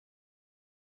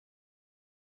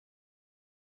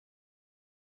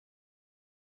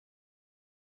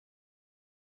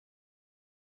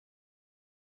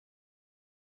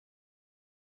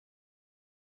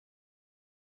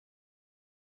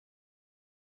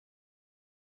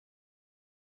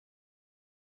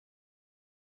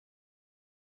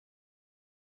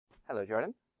Hello,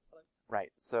 Jordan. Hello.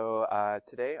 Right, so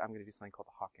today I'm going to do something called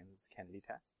the Hawkins Kennedy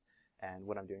test. And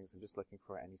what I'm doing is I'm just looking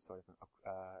for any sort of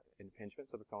impingement,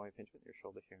 so becoming impingement in your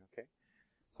shoulder here, okay?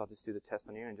 So I'll just do the test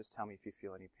on you and just tell me if you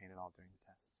feel any pain at all during the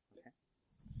test, okay?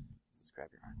 So just grab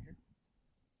your arm here.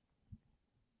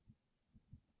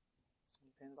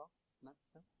 Any pain at all? No?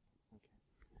 No?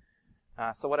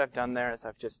 Okay. So what I've done there is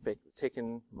I've just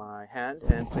taken my hand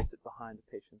and placed it behind the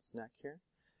patient's neck here.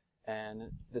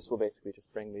 And this will basically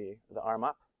just bring the arm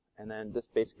up. And then this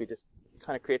basically just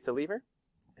kind of creates a lever.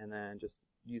 And then just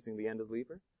using the end of the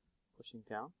lever, pushing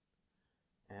down,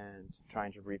 and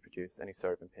trying to reproduce any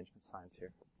sort of impingement signs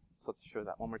here. So let's show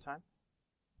that one more time.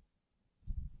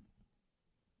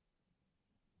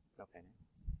 No pain.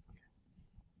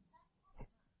 Okay.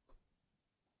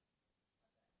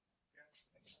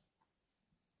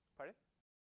 Pardon?